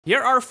Here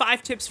are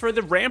 5 tips for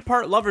the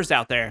Rampart lovers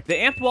out there. The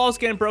amped walls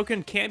getting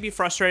broken can be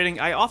frustrating.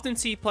 I often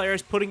see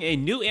players putting a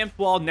new amped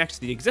wall next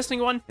to the existing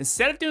one.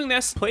 Instead of doing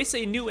this, place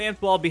a new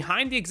amped wall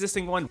behind the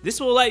existing one. This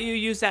will let you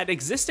use that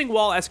existing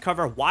wall as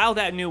cover while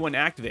that new one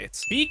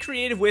activates. Be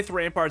creative with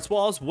Rampart's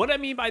walls. What I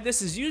mean by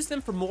this is use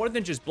them for more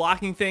than just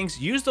blocking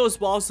things. Use those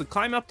walls to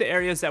climb up to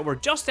areas that were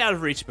just out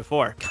of reach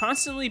before.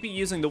 Constantly be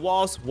using the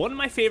walls. One of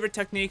my favorite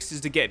techniques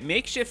is to get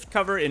makeshift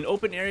cover in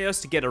open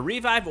areas to get a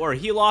revive or a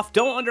heal off.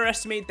 Don't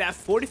underestimate that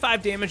 45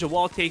 damage a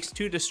wall takes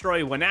to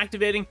destroy when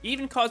activating.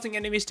 Even causing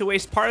enemies to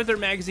waste part of their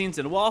magazines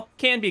in a wall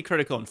can be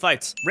critical in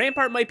fights.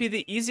 Rampart might be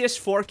the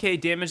easiest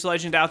 4K damage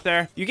legend out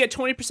there. You get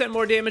 20%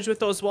 more damage with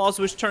those walls,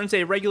 which turns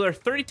a regular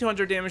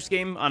 3200 damage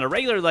game on a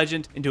regular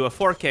legend into a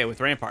 4K with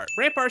Rampart.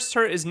 Rampart's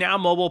turret is now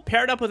mobile,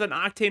 paired up with an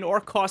Octane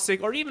or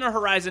Caustic or even a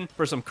Horizon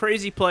for some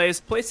crazy plays.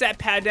 Place that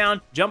pad down,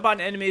 jump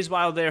on enemies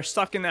while they're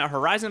stuck in that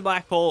Horizon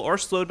black hole or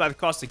slowed by the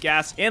caustic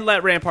gas, and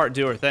let Rampart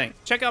do her thing.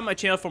 Check out my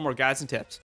channel for more guides and tips.